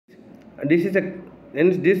This is a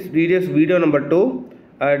in this video number 2.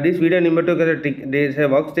 This video number 2 there is a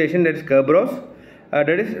workstation, that is Keberos.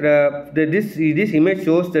 This image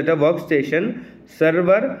shows that a workstation,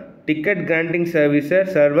 server, ticket granting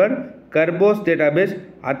services server, Keberos database,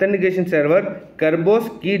 authentication server,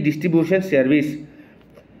 Keberos key distribution service.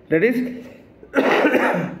 That is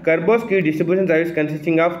Keberos key distribution service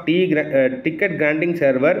consisting of ticket granting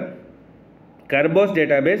server, Keberos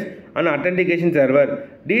database and authentication server.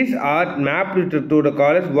 These are mapped to the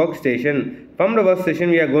call as workstation. From the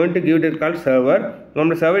workstation we are going to give the call server. From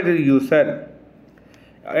the server to the user.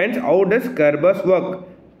 Hence, how does Keberos work?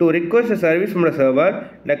 To request a service from the server,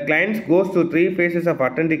 the client goes through 3 phases of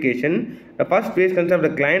authentication. The first phase consists of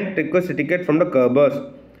the client requests a ticket from the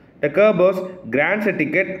Keberos. The Keberos grants a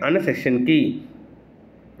ticket and a session key.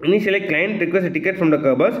 Initially, client requests a ticket from the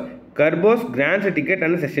Keberos grants a ticket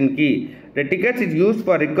and a session key. The ticket is used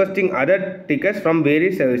for requesting other tickets from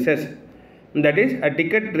various services. That is, a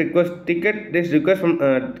client requests a ticket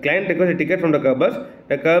from the Keberos.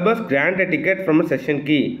 The Keberos grants a ticket from a session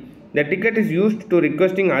key. The ticket is used to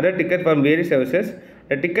requesting other tickets from various services.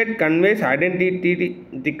 The ticket conveys identity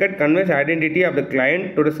of the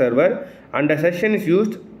client to the server, and the session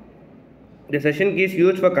key is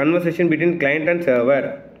used for conversation between client and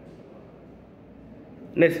server.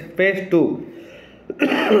 Next, phase 2.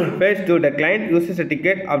 Phase 2. The client uses a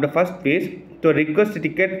ticket of the first phase to request a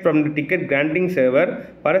ticket from the ticket granting server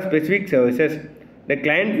for a specific services. The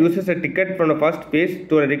client uses a ticket from the first phase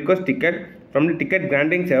to request ticket from the ticket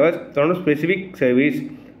granting servers from a specific service.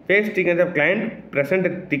 Phase 3 consists of client present a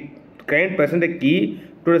key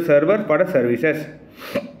to the server for the services.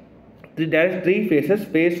 There are 3 phases: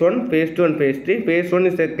 phase 1, phase 2 and phase 3. Phase 1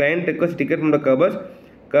 is the client requests a ticket from the Keberos.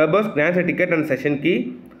 Keberos grants a ticket and session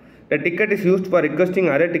key. The ticket is used for requesting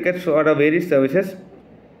other tickets for various services.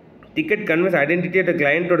 Ticket conveys identity of the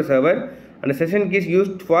client to the server, and the session key is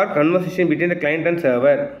used for conversation between the client and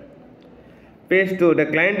server. Phase 2. The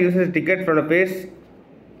client uses a ticket from the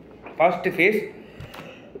first phase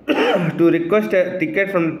to request a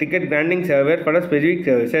ticket from the ticket granting server for the specific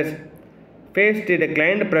services. Phase 3. The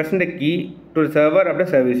client presents a key to the server of the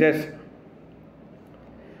services.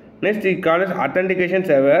 Next, we call as authentication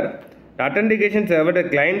server. The authentication server, the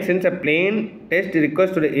client sends a plain text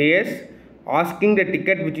request to the AS asking the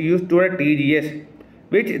ticket which is used to a TGS,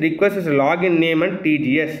 which requests a login name and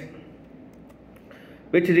TGS.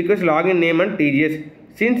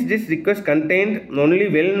 Since this request contains only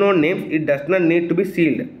well-known names, it does not need to be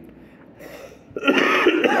sealed.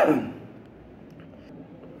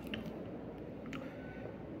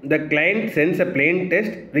 The client sends a plain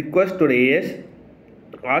text request to the AS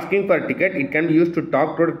asking for a ticket. It can be used to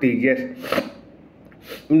talk to the TGS.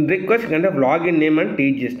 In request contains of login name and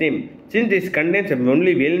TGS name. Since this contains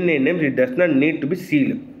only well-known names, it does not need to be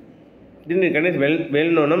sealed. Since it contains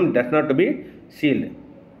well-known names, it does not to be sealed.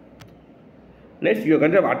 Next, you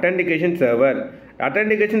consider authentication server. The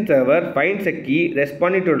authentication server finds a key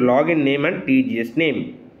responding to the login name and TGS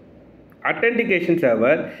name. Authentication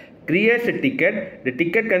server creates a ticket. The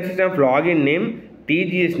ticket consists of login name,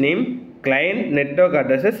 TGS name, client network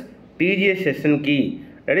addresses, TGS session key.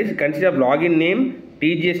 That is, consists of login name,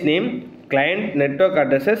 TGS name, client network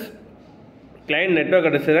addresses and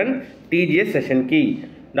TGS session key.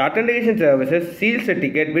 The authentication services seals a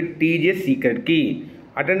ticket with TGS secret key.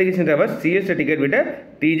 Authentication server seals a ticket with a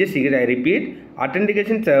TGS secret. I repeat,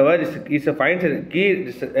 authentication server finds a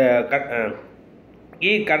key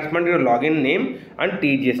corresponding to login name and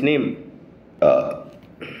TGS name. The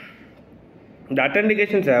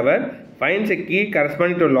authentication server finds a key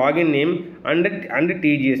corresponding to login name and the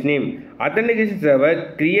TGS name. Authentication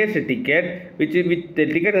server creates a ticket with the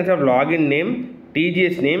ticket consists of login name,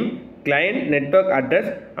 TGS name, client network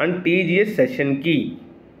address and TGS session key.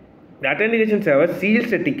 The authentication server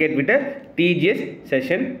seals a ticket with a TGS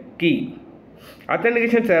session key.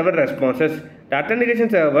 Authentication server responses. The authentication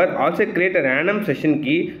server also creates a random session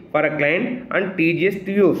key for a client and TGS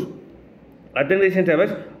to use. Authentication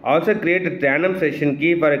servers also create a random session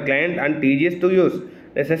key for a client and TGS to use.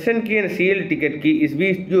 The session key and sealed ticket key is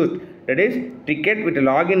used. That is, ticket with a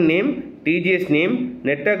login name, TGS name,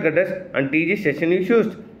 network address and TGS session is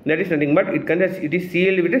used. That is nothing but it is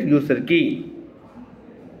sealed with a user key.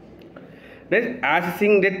 Next,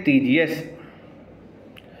 accessing the TGS.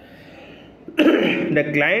 The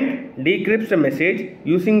client decrypts the message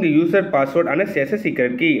using the user password and as a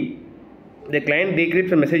secret key. The client decrypts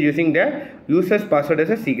the message using the user's password as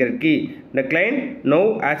a secret key. The client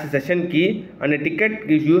now has a session key and a ticket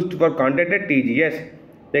is used for contact at TGS.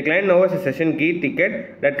 The client now has a session key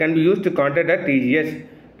ticket that can be used to contact at TGS.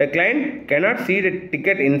 The client cannot see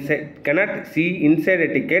inside a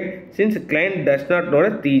ticket since the client does not know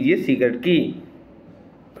the TGS secret key.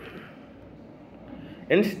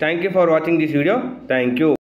 Hence, thank you for watching this video. Thank you.